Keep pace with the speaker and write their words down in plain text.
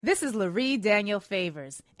This is Laree Daniel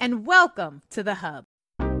Favors, and welcome to The Hub.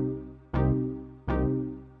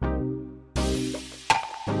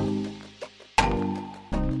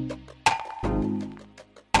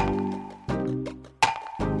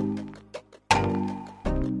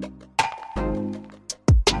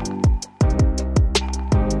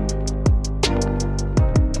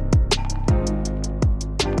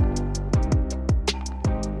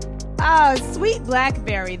 Sweet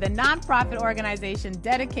Blackberry, the nonprofit organization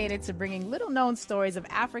dedicated to bringing little-known stories of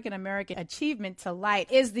African-American achievement to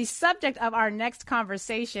light, is the subject of our next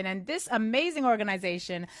conversation. And this amazing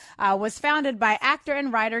organization was founded by actor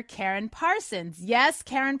and writer Karyn Parsons. Yes,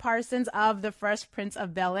 Karyn Parsons of the Fresh Prince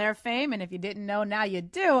of Bel-Air fame. And if you didn't know, now you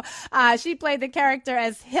do. She played the character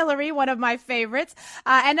as Hillary, one of my favorites.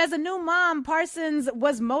 And as a new mom, Parsons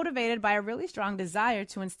was motivated by a really strong desire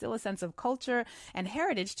to instill a sense of culture and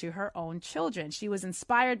heritage to her own children. She was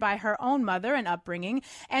inspired by her own mother and upbringing,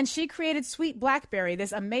 and she created Sweet Blackberry,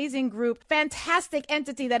 this amazing group, fantastic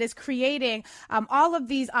entity that is creating all of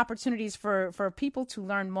these opportunities for people to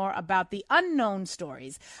learn more about the unknown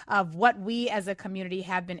stories of what we as a community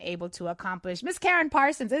have been able to accomplish. Miss Karyn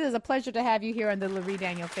Parsons, it is a pleasure to have you here on the Laree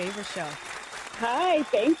Daniel Favors Show. Hi,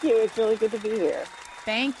 thank you. It's really good to be here.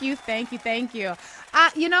 Thank you.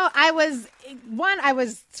 I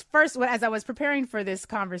was first, as I was preparing for this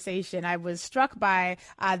conversation, I was struck by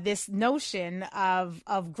this notion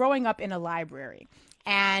of growing up in a library.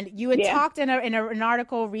 And you had talked in an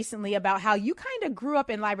article recently about how you kind of grew up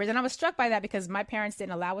in libraries. And I was struck by that because my parents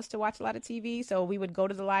didn't allow us to watch a lot of TV. So we would go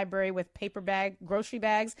to the library with grocery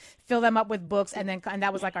bags, fill them up with books, and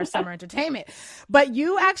that was like our summer entertainment. But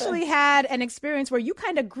you actually had an experience where you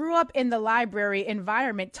kind of grew up in the library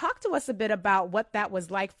environment. Talk to us a bit about what that was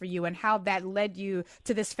like for you and how that led you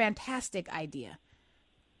to this fantastic idea.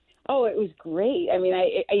 Oh, it was great. I mean,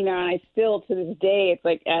 I still to this day, it's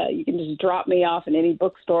like you can just drop me off in any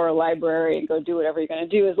bookstore or library and go do whatever you're going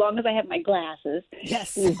to do. As long as I have my glasses,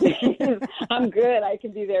 yes, I'm good. I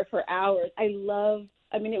can be there for hours. It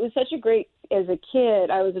was such a great, as a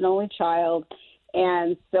kid, I was an only child.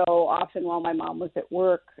 And so often while my mom was at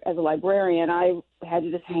work as a librarian, I had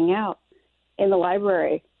to just hang out in the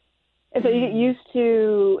library. And so you get used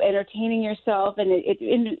to entertaining yourself. And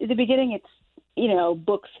in the beginning, it's,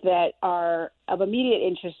 books that are of immediate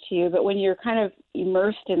interest to you. But when you're kind of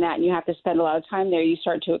immersed in that and you have to spend a lot of time there, you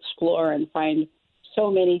start to explore and find so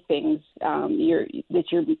many things that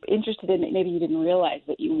you're interested in that maybe you didn't realize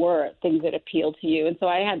that you were, things that appeal to you. And so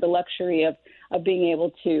I had the luxury of being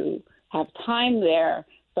able to have time there.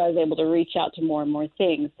 So I was able to reach out to more and more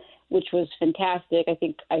things, which was fantastic. I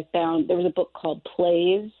think I found there was a book called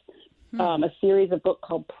Plays, a series of book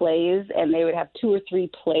called Plays, and they would have 2 or 3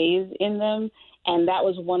 plays in them. And that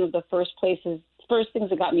was one of the first things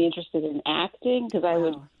that got me interested in acting, because I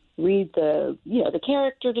would read the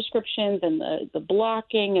character descriptions and the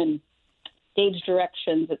blocking and stage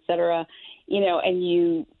directions, et cetera,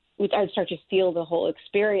 and I'd start to feel the whole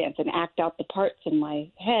experience and act out the parts in my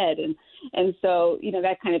head. And so,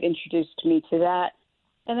 that kind of introduced me to that.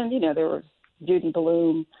 And then, there was Judy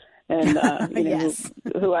Blume, and yes,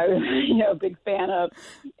 who I was a big fan of,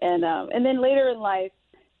 and then later in life,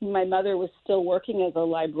 my mother was still working as a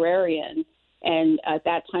librarian, and at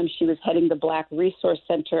that time she was heading the Black Resource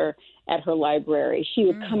Center at her library. She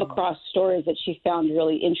would come across stories that she found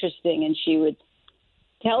really interesting, and she would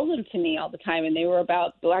tell them to me all the time, and they were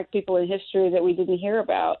about Black people in history that we didn't hear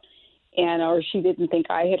about, or she didn't think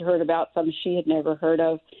I had heard about, some she had never heard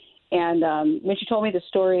of. And when she told me the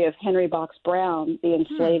story of Henry Box Brown, the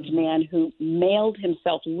enslaved man who mailed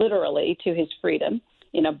himself literally to his freedom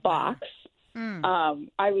in a box,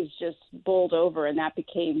 I was just bowled over, and that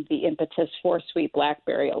became the impetus for Sweet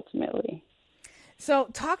Blackberry ultimately. So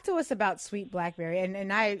talk to us about Sweet Blackberry.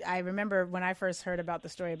 And I remember when I first heard about the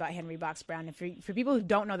story about Henry Box Brown. And for people who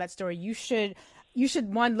don't know that story, you should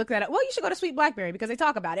one, look that up. Well, you should go to Sweet Blackberry because they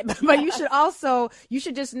talk about it. But you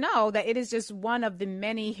should just know that it is just one of the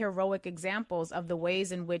many heroic examples of the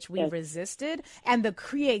ways in which we resisted and the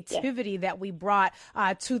creativity that we brought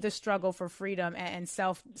to the struggle for freedom and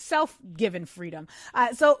self-given freedom.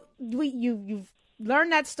 So you've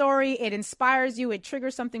learn that story, it inspires you, it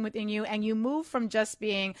triggers something within you, and you move from just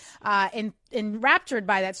being enraptured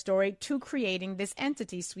by that story to creating this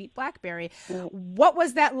entity, Sweet Blackberry. What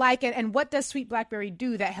was that like, and what does Sweet Blackberry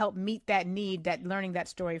do that helped meet that need that learning that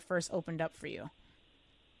story first opened up for you?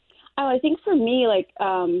 Oh, I think for me,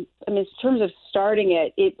 in terms of starting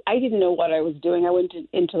it, I didn't know what I was doing. I went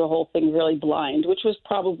into the whole thing really blind, which was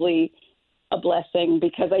probably a blessing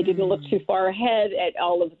because I didn't look too far ahead at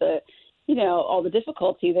all of the all the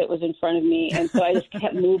difficulty that was in front of me. And so I just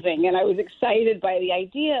kept moving. And I was excited by the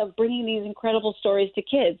idea of bringing these incredible stories to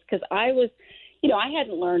kids because I was, I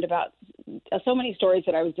hadn't learned about so many stories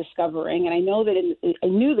that I was discovering. And I knew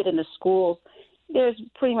that in the schools, there's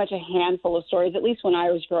pretty much a handful of stories, at least when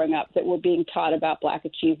I was growing up, that were being taught about Black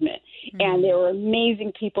achievement. Mm-hmm. And there were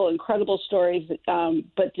amazing people, incredible stories,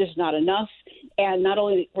 but just not enough. And not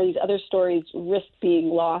only were these other stories risk being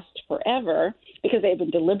lost forever because they've been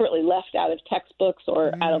deliberately left out of textbooks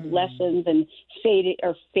or out of lessons and fading,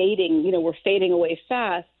 were fading away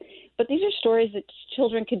fast. But these are stories that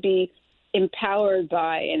children could be empowered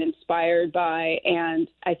by and inspired by. And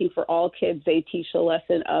I think for all kids, they teach the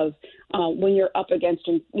lesson of when you're up against,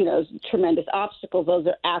 tremendous obstacles, those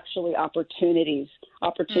are actually opportunities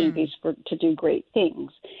to do great things.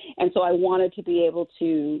 And so I wanted to be able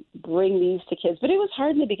to bring these to kids, but it was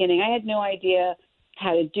hard in the beginning. I had no idea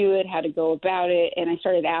how to do it, how to go about it. And I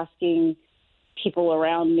started asking people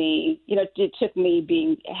around me, it took me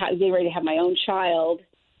getting ready to have my own child.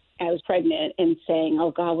 I was pregnant and saying,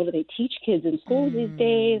 oh God, what do they teach kids in schools these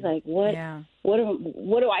days? Like what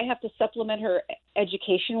do I have to supplement her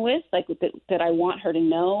education with? Like that I want her to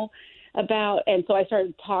know about. And so I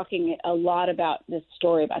started talking a lot about this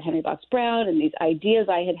story about Henry Box Brown and these ideas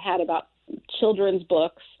I had about children's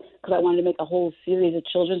books because I wanted to make a whole series of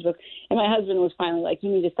children's books. And my husband was finally like,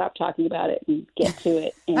 you need to stop talking about it and get to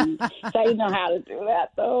it. And so I didn't know how to do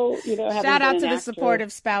that, though. Shout out to the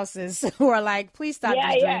supportive spouses who are like, please stop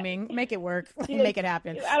dreaming. Make it work. Make it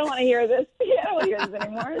happen. I don't want to hear this. I don't want to hear this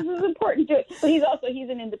anymore. This is important too. But he's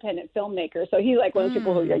an independent filmmaker. So he's like one of the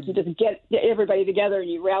people who like, you just get everybody together and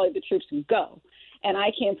you rally the troops and go. And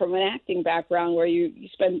I came from an acting background where you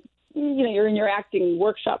spend you're in your acting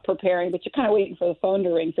workshop preparing, but you're kind of waiting for the phone to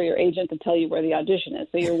ring for your agent to tell you where the audition is.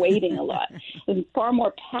 So you're waiting a lot. It's far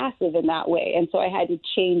more passive in that way. And so I had to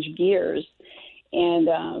change gears. And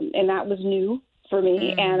that was new for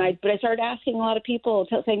me. But I started asking a lot of people,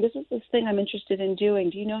 saying, this is this thing I'm interested in doing.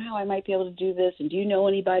 Do you know how I might be able to do this? And do you know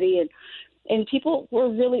anybody? And people were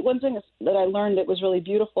really, one thing that I learned that was really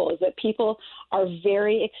beautiful is that people are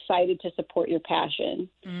very excited to support your passion.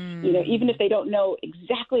 Even if they don't know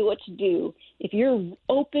exactly what to do, if you're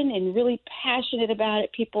open and really passionate about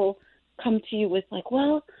it, people come to you with like,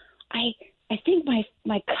 well, I think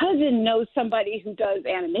my cousin knows somebody who does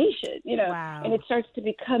animation, Wow. And it starts to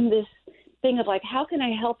become this thing of like, how can I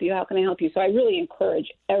help you? How can I help you? So I really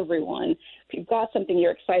encourage everyone, if you've got something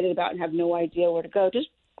you're excited about and have no idea where to go, just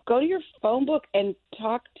go to your phone book and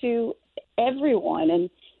talk to everyone and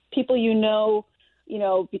people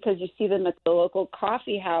because you see them at the local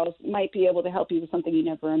coffee house might be able to help you with something you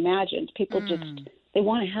never imagined. People they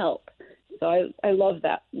want to help. So I love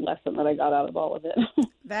that lesson that I got out of all of it.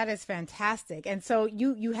 That is fantastic. And so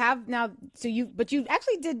you have now, but you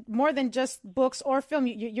actually did more than just books or film.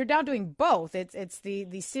 You're now doing both. It's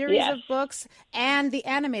the series of books and the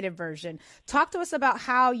animated version. Talk to us about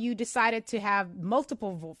how you decided to have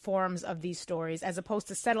multiple forms of these stories as opposed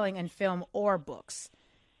to settling in film or books.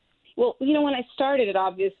 Well, when I started it,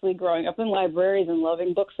 obviously growing up in libraries and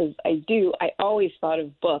loving books as I do, I always thought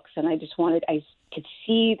of books, and I could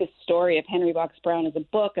see the story of Henry Box Brown as a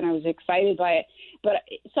book, and I was excited by it. But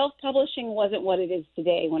self-publishing wasn't what it is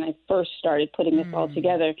today when I first started putting this all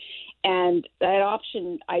together. And that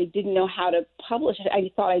option, I didn't know how to publish it. I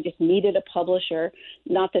thought I just needed a publisher,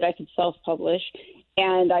 not that I could self-publish.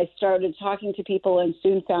 And I started talking to people and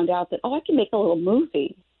soon found out that, I can make a little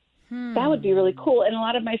movie. That would be really cool. And a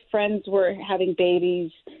lot of my friends were having babies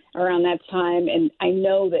around that time, and I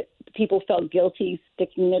know that people felt guilty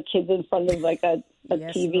sticking their kids in front of like a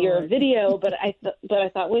TV or a video. But I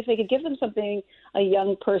thought, well, if they could give them something, a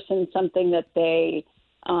young person, something that they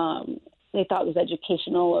thought was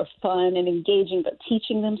educational or fun and engaging, but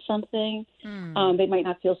teaching them something, they might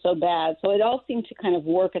not feel so bad. So it all seemed to kind of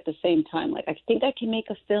work at the same time. Like, I think I can make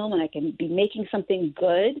a film and I can be making something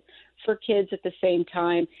good for kids at the same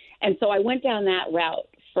time. And so I went down that route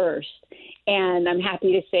first. And I'm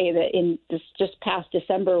happy to say that in this just past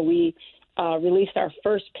December, we released our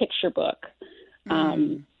first picture book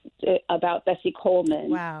about Bessie Coleman.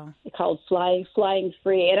 Wow. Called Flying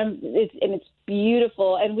Free. And it's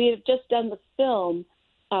beautiful. And we have just done the film.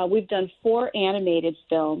 We've done 4 animated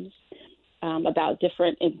films about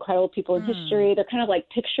different incredible people in history. They're kind of like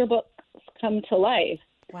picture books come to life.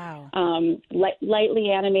 Wow. Lightly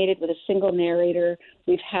animated with a single narrator.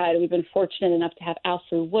 We've been fortunate enough to have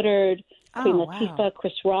Alfred Woodard, Queen Latifah,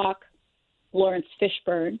 Chris Rock, Lawrence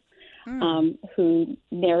Fishburne, who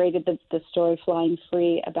narrated the story Flying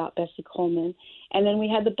Free about Bessie Coleman. And then we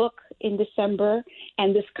had the book in December,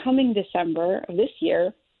 and this coming December of this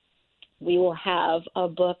year, we will have a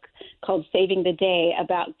book called Saving the Day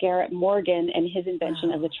about Garrett Morgan and his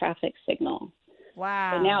invention of the traffic signal.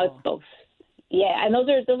 Wow. So now it's both. Yeah, and those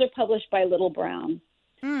are published by Little Brown.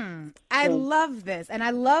 I love this. And I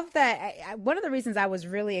love that. One of the reasons I was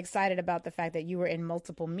really excited about the fact that you were in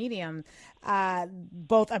multiple mediums,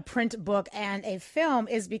 both a print book and a film,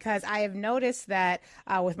 is because I have noticed that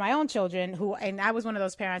with my own children, and I was one of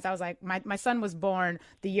those parents, I was like, my son was born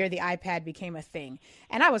the year the iPad became a thing.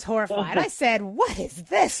 And I was horrified. I said, what is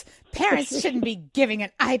this? Parents shouldn't be giving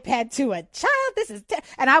an iPad to a child. This is,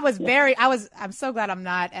 and I'm so glad I'm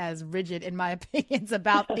not as rigid in my opinions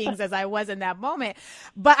about things as I was in that moment.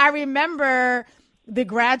 But I remember the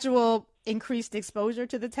gradual increased exposure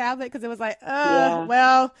to the tablet because it was like,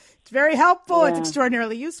 well, it's very helpful. It's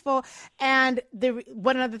extraordinarily useful. And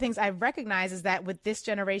one of the things I've recognized is that with this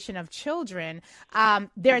generation of children,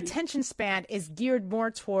 their attention span is geared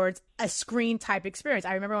more towards a screen type experience.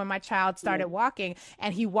 I remember when my child started walking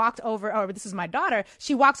and he walked over, or this is my daughter,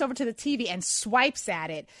 she walks over to the TV and swipes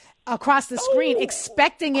at it across the screen,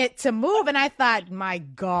 expecting it to move. And I thought, my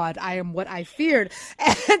God, I am what I feared.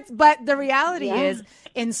 But the reality is,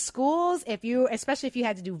 in schools, especially if you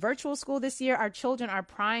had to do virtual school this year, our children are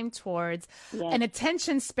primed towards an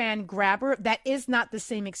attention span grabber that is not the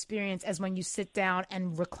same experience as when you sit down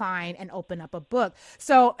and recline and open up a book.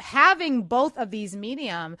 So having both of these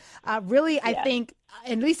medium really, I think,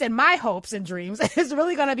 at least in my hopes and dreams, is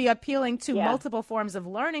really going to be appealing to multiple forms of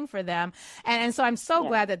learning for them. And so I'm so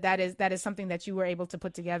glad that is something that you were able to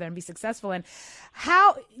put together and be successful in.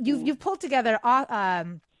 How you've pulled together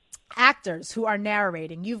actors who are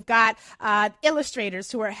narrating. You've got illustrators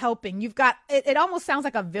who are helping. You've got, it almost sounds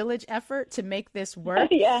like a village effort to make this work.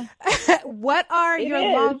 What are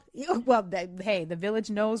the village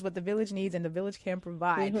knows what the village needs and the village can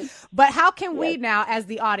provide. But how can we now, as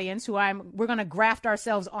the audience, we're going to graft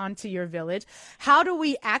ourselves onto your village. How do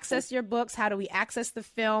we access your books? How do we access the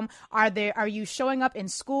film? Are you showing up in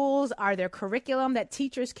schools? Are there curriculum that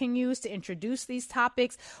teachers can use to introduce these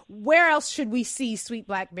topics? Where else should we see Sweet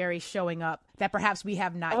Blackberry showing up that perhaps we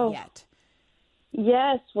have not yet?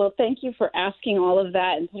 Yes. Well, thank you for asking all of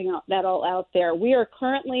that and putting that all out there. We are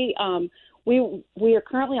currently we are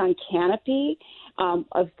currently on Canopy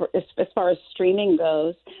as far as streaming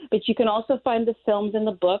goes, but you can also find the films and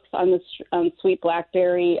the books on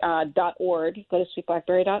sweetblackberry.org. Go to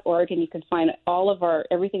sweetblackberry.org and you can find all of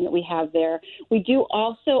everything that we have there. We do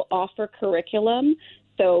also offer curriculum.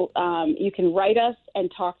 So you can write us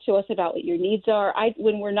and talk to us about what your needs are.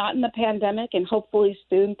 When we're not in the pandemic, and hopefully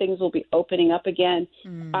soon things will be opening up again,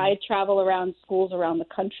 I travel around schools around the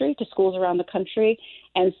country,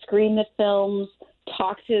 and screen the films,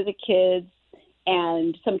 talk to the kids,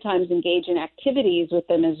 and sometimes engage in activities with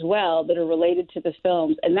them as well that are related to the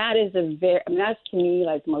films. And that is that's to me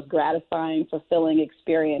like the most gratifying, fulfilling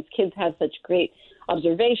experience. Kids have such great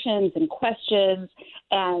observations and questions,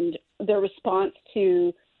 and their response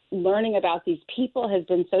to learning about these people has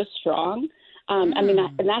been so strong. And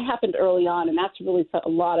that happened early on, and that's really a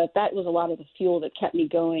lot of the fuel that kept me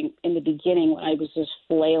going in the beginning when I was just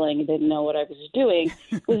flailing and didn't know what I was doing,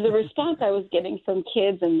 was the response I was getting from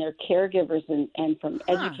kids and their caregivers and from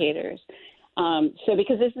educators. So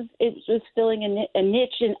because it's just filling a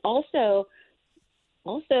niche, and also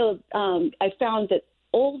I found that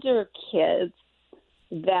older kids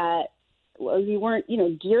that we weren't,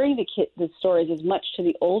 gearing the stories as much to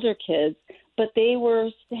the older kids, but they were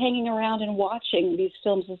hanging around and watching these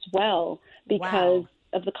films as well because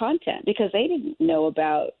of the content, because they didn't know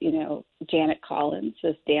about, Janet Collins,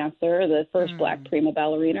 this dancer, the first black prima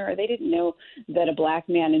ballerina, or they didn't know that a black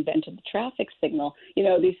man invented the traffic signal,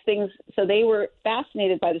 these things. So they were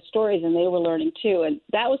fascinated by the stories, and they were learning too. And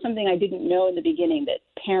that was something I didn't know in the beginning, that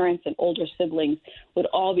parents and older siblings would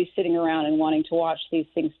all be sitting around and wanting to watch these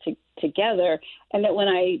things together. And that when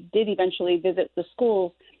I did eventually visit the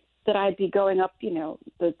schools, that I'd be going up,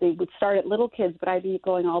 that they would start at little kids, but I'd be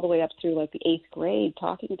going all the way up through like the 8th grade,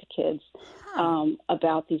 talking to kids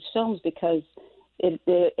about these films, because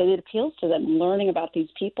it appeals to them. Learning about these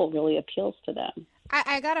people really appeals to them.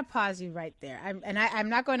 I got to pause you right there. I'm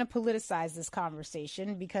not going to politicize this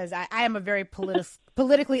conversation, because I am a very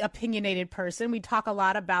politically opinionated person. We talk a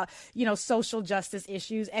lot about, social justice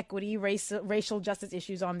issues, equity, racial justice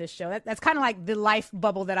issues on this show. That's kind of like the life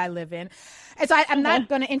bubble that I live in. And so I'm not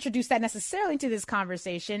going to introduce that necessarily into this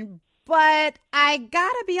conversation. But I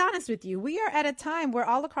gotta be honest with you, we are at a time where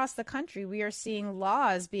all across the country, we are seeing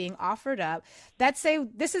laws being offered up that say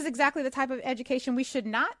this is exactly the type of education we should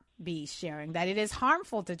not be sharing, that it is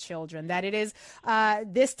harmful to children, that it is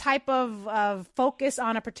this type of focus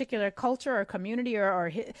on a particular culture or community,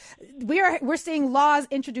 or we're seeing laws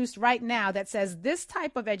introduced right now that says this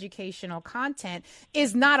type of educational content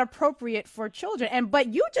is not appropriate for children.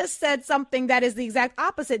 But you just said something that is the exact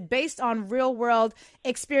opposite, based on real world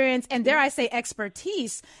experience and, dare I say,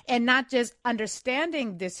 expertise, and not just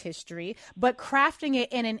understanding this history, but crafting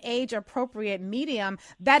it in an age appropriate medium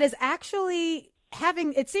that is actually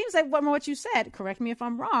having, it seems like what you said, correct me if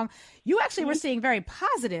I'm wrong, you actually were seeing very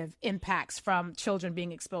positive impacts from children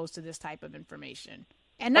being exposed to this type of information,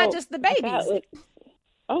 and not just the babies.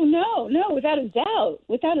 No, without a doubt.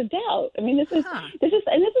 I mean, this is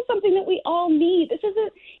something that we all need. This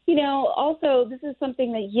isn't, also this is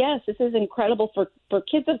something that, yes, this is incredible for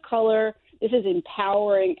kids of color. This is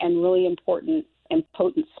empowering and really important and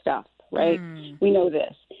potent stuff, right? We know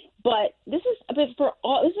this. But this is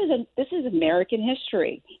American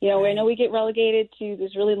history. I know we get relegated to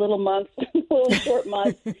this really little month, little short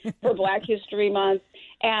month for Black History Month,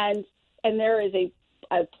 and there is a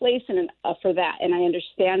place for that, and I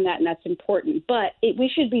understand that, and that's important. But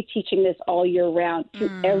we should be teaching this all year round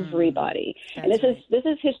to everybody, and this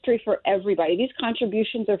is history for everybody. These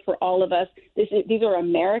contributions are for all of us. These are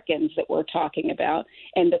Americans that we're talking about,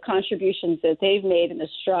 and the contributions that they've made and the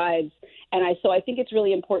strides. And so I think it's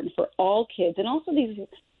really important for all kids, and also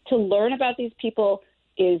to learn about these people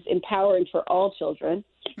is empowering for all children.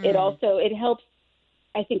 It helps,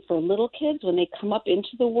 I think, for little kids when they come up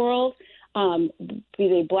into the world, be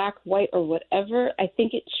they Black, white, or whatever. I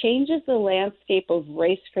think it changes the landscape of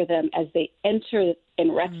race for them as they enter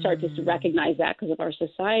and start to recognize that because of our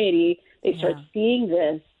society. They start seeing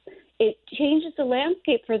this. It changes the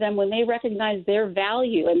landscape for them when they recognize their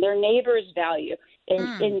value and their neighbor's value.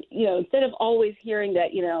 And instead of always hearing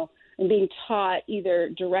that, and being taught either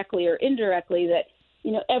directly or indirectly that,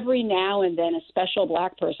 every now and then a special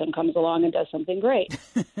Black person comes along and does something great,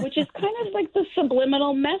 which is kind of like the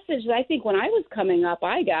subliminal message that I think when I was coming up,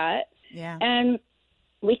 I got. Yeah. And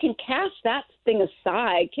we can cast that thing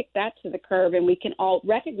aside, kick that to the curb, and we can all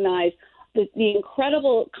recognize the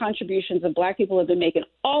incredible contributions that Black people have been making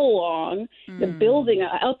all along, the building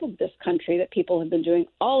up of this country that people have been doing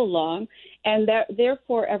all along, and that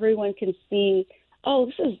therefore everyone can see, oh,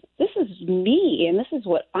 this is me, and this is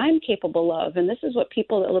what I'm capable of, and this is what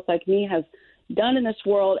people that look like me have done in this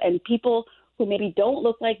world, and people who maybe don't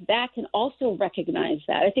look like that can also recognize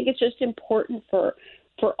that. I think it's just important for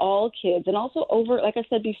all kids, and also like I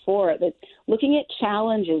said before, that looking at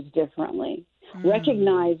challenges differently,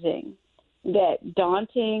 recognizing that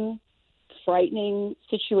daunting, frightening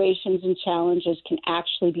situations and challenges can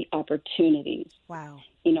actually be opportunities. Wow.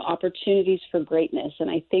 Opportunities for greatness. And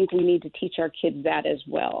I think we need to teach our kids that as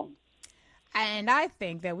well. And I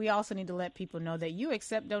think that we also need to let people know that you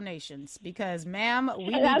accept donations because, ma'am, we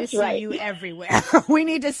need to see you everywhere. We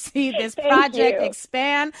need to see this project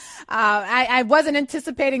expand. I wasn't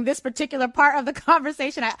anticipating this particular part of the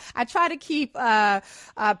conversation. I try to keep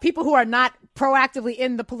people who are not proactively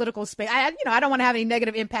in the political space. I don't want to have any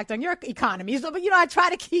negative impact on your economy. So, but, I try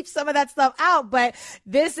to keep some of that stuff out. But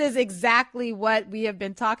this is exactly what we have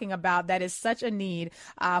been talking about. That is such a need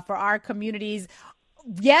for our communities.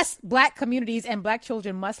 Yes, Black communities and Black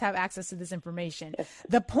children must have access to this information. Yes.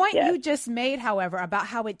 The point you just made, however, about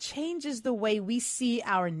how it changes the way we see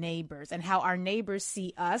our neighbors and how our neighbors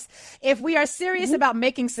see us. If we are serious about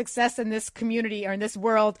making success in this community or in this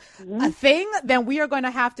world a thing, then we are going to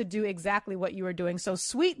have to do exactly what you are doing. So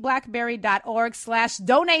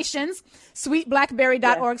sweetblackberry.org/donations,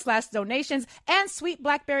 sweetblackberry.org/donations, and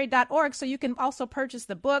sweetblackberry.org. So you can also purchase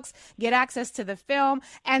the books, get access to the film,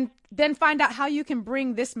 and then find out how you can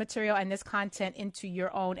bring this material and this content into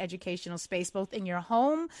your own educational space, both in your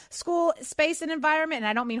home school space and environment. And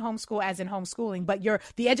I don't mean homeschool as in homeschooling, but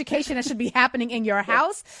the education that should be happening in your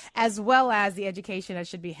house, as well as the education that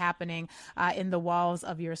should be happening in the walls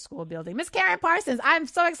of your school building. Ms. Karyn Parsons, I'm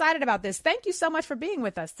so excited about this. Thank you so much for being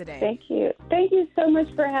with us today. Thank you. Thank you so much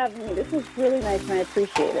for having me. This was really nice, and I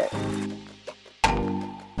appreciate it.